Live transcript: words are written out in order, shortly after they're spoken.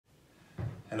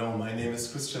Hello, my name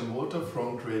is Walter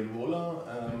from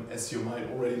TradeVola. As you might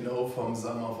already know from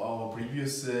some of our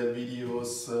previous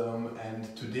videos,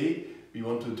 and today we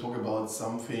want to talk about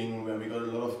something where we got a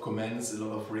lot of comments, a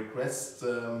lot of requests,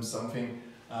 something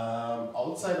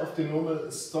outside of the normal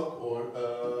stock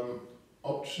or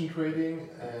option trading,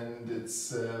 and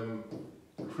it's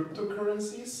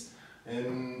cryptocurrencies.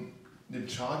 And the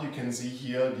chart you can see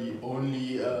here, the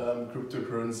only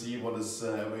cryptocurrency what is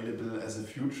available as a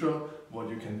future, what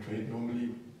you can trade normally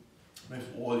with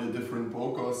all your different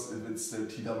brokers, if it's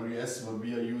TWS, what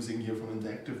we are using here from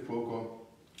Interactive Broker,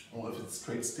 or if it's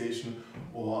TradeStation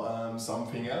or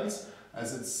something else,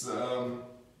 as it's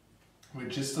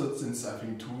registered since I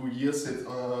think 2 years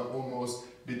almost.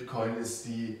 Bitcoin is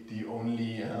the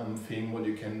only thing what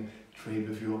you can trade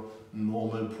with your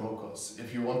normal brokers.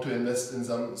 If you want to invest in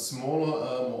some smaller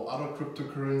or other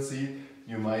cryptocurrency,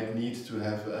 you might need to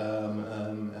have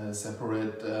a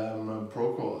separate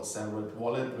broker or separate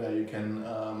wallet where you can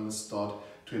start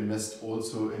to invest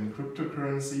also in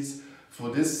cryptocurrencies. For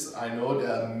this, I know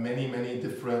there are many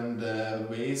different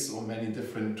ways or many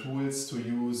different tools to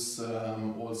use.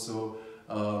 Also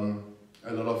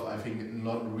a lot of, I think,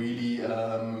 not really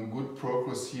good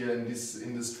brokers here in this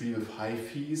industry with high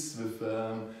fees, with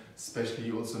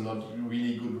especially also not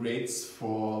really good rates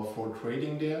for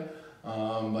trading there.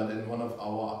 But in one of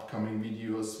our upcoming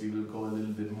videos we will go a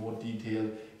little bit more detail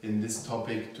in this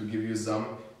topic to give you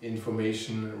some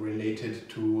information related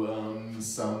to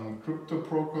some crypto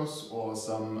brokers or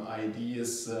some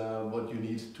ideas what you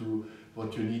need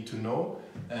to know.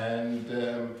 And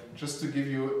just to give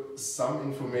you some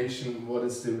information, what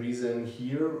is the reason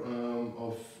here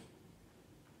of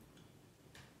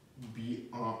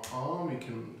BRR. We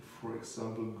can, for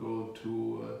example, go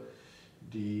to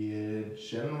the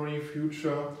January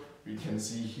future. We can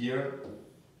see here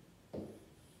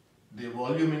the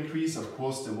volume increase. Of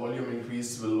course, the volume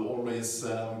increase will always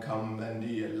come when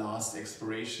the last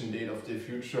expiration date of the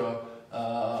future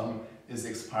is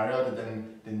expired.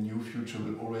 Then the new future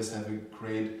will always have a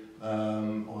great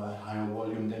or a higher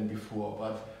volume than before.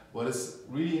 But what is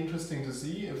really interesting to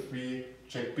see, if we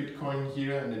check Bitcoin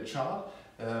here in the chart,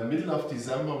 middle of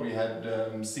December we had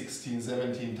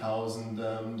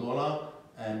 $17,000,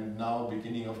 and now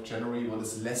beginning of January, what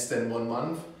is less than 1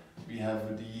 month, we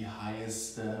have the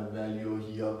highest value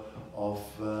here of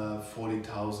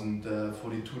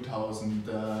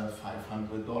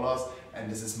 $42,500, and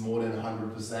this is more than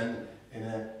 100% in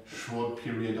a short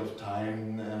period of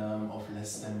time of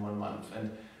less than 1 month.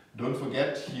 And don't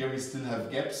forget, here we still have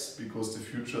gaps because the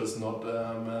future is not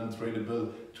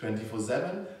tradable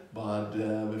 24/7. But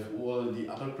with all the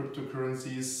other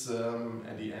cryptocurrencies,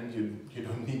 at the end you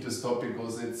don't need to stop,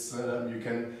 because it's you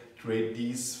can trade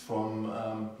these from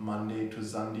Monday to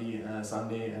Sunday,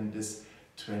 and this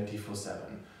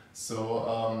 24/7. So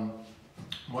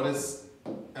what is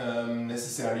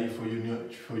necessary for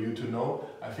you to know?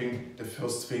 I think the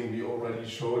first thing we already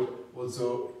showed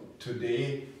also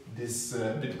today. This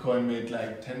Bitcoin made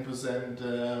like 10%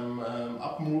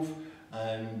 up move.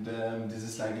 And this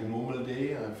is like a normal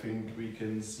day. I think we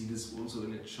can see this also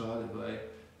in the chart if I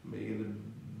make it a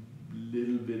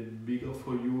little bit bigger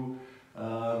for you.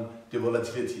 The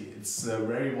volatility, it's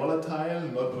very volatile,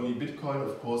 not only Bitcoin,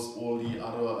 of course all the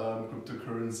other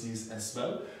cryptocurrencies as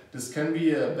well. This can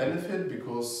be a benefit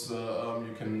because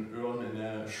you can earn in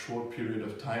a short period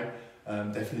of time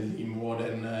definitely more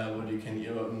than what you can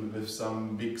earn with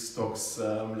some big stocks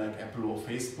like Apple or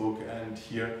Facebook. And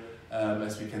here,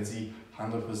 as we can see,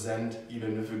 100%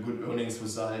 even with a good earnings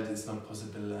result is not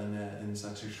possible in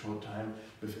such a short time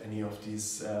with any of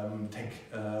these tech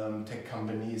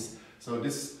companies. So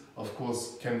this of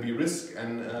course can be risk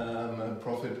and a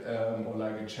profit or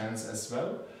like a chance as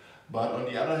well. But on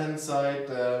the other hand side,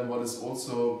 what is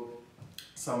also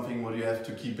something what you have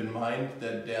to keep in mind,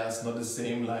 that there's not the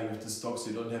same like with the stocks.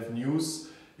 You don't have news,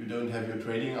 you don't have your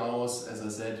trading hours. As I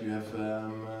said, you have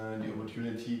the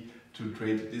opportunity to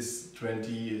trade this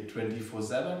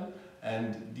 24/7,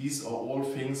 and these are all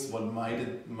things what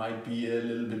might be a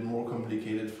little bit more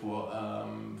complicated for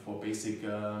basic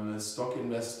stock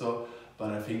investor.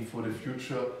 But I think for the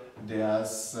future,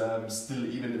 there's still,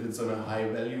 even if it's on a high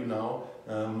value now,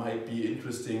 might be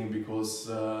interesting, because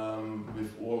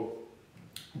with all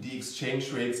the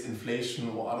exchange rates, inflation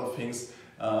or other things,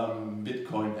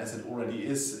 Bitcoin as it already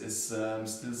is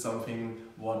still something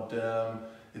what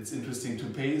it's interesting to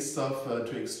pay stuff,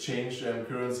 to exchange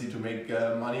currency, to make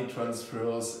money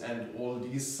transfers, and all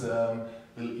these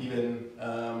will even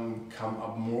come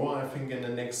up more, I think, in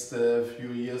the next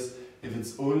few years, if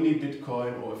it's only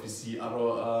Bitcoin or if you see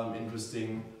other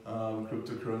interesting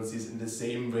cryptocurrencies in the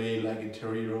same way like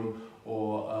Ethereum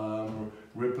or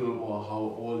Ripple, or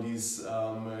how all these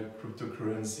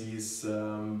cryptocurrencies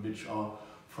which are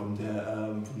from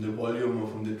the volume or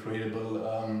from the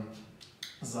tradable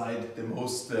side the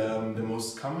most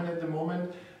common at the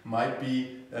moment, might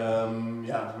be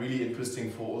really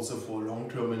interesting for also for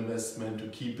long-term investment, to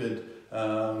keep it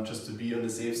just to be on the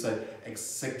safe side,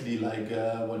 exactly like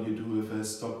what you do with a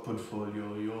stock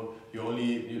portfolio.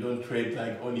 You don't trade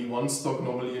like only one stock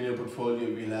normally in your portfolio.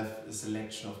 You'll have a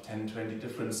selection of 10-20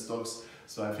 different stocks.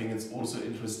 So I think it's also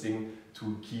interesting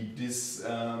to keep this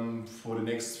for the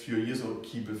next few years, or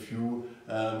keep a few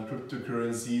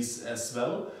cryptocurrencies as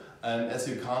well. And as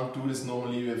you can't do this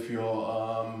normally with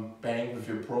your bank, with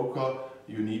your broker,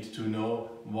 you need to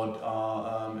know what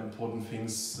are important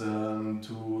things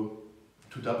to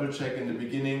double check in the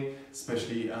beginning,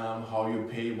 especially how you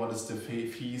pay, what is the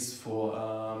fees for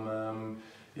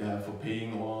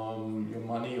paying your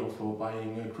money or for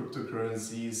buying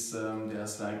cryptocurrencies.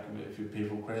 There's like, if you pay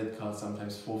for credit cards,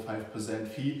 sometimes 4-5%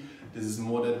 fee. This is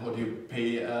more than what you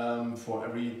pay for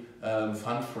every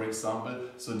fund, for example.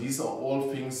 So these are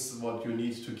all things what you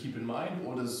need to keep in mind.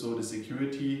 Also the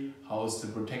security, how is the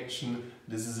protection.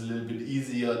 This is a little bit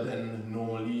easier than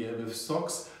normally with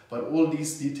stocks. But all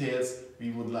these details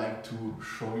we would like to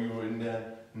show you in the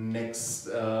next,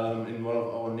 in one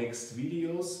of our next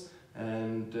videos.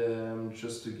 And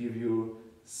just to give you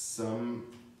some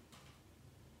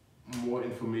more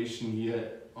information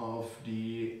here of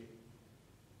the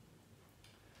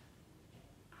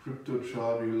crypto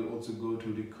chart, we will also go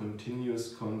to the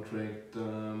continuous contract.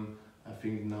 I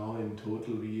think now in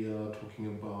total we are talking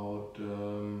about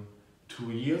 2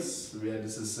 years where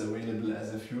this is available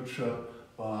as a future,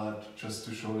 but just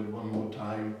to show it one more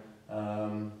time,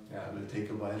 it will take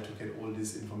a while to get all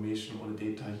this information, all the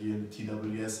data here in the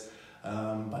TWS.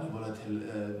 But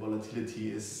the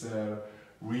volatility is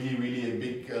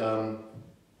really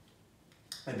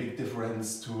a big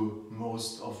difference to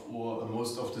most of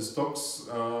the stocks.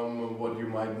 What you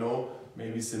might know,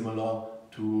 maybe similar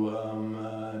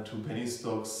to penny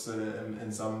stocks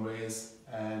in some ways.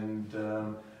 And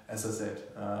as I said,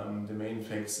 the main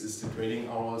facts is the trading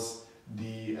hours,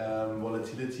 the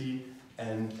volatility,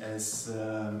 and as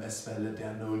well that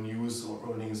there are no news or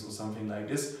earnings or something like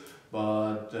this.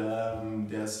 But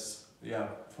there's,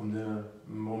 from the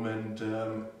moment,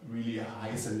 really a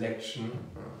high selection,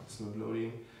 it's not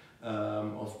loading,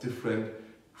 of different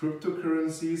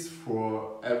cryptocurrencies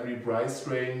for every price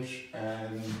range,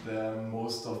 and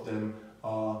most of them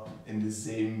are in the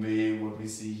same way what we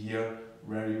see here,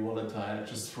 very volatile.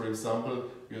 Just for example,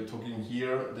 we are talking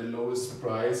here, the lowest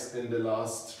price in the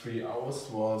last 3 hours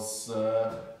was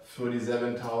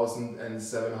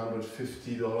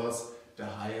 $37,750. The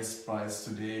highest price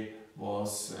today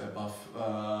was above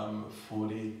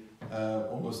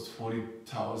almost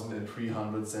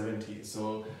 40,370.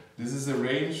 So this is a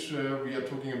range we are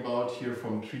talking about here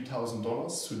from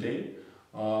 $3,000 today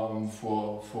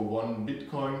for one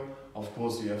Bitcoin. Of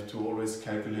course, you have to always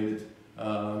calculate it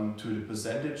to the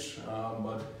percentage,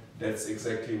 but that's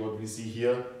exactly what we see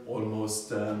here,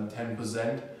 almost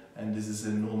 10%. And this is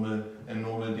a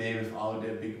normal day without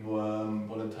a big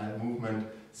volatile movement.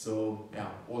 So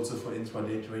also for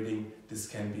intraday trading, this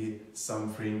can be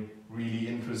something really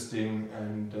interesting,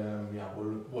 and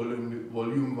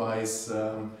volume wise,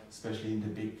 especially in the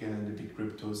big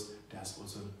cryptos, there's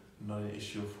also not an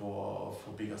issue for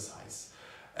bigger size.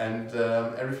 And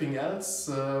everything else,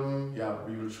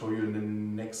 we will show you in the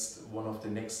next one of the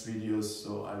next videos.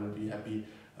 So I will be happy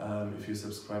if you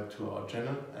subscribe to our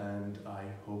channel, and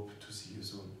I hope to see you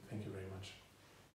soon. Thank you very much.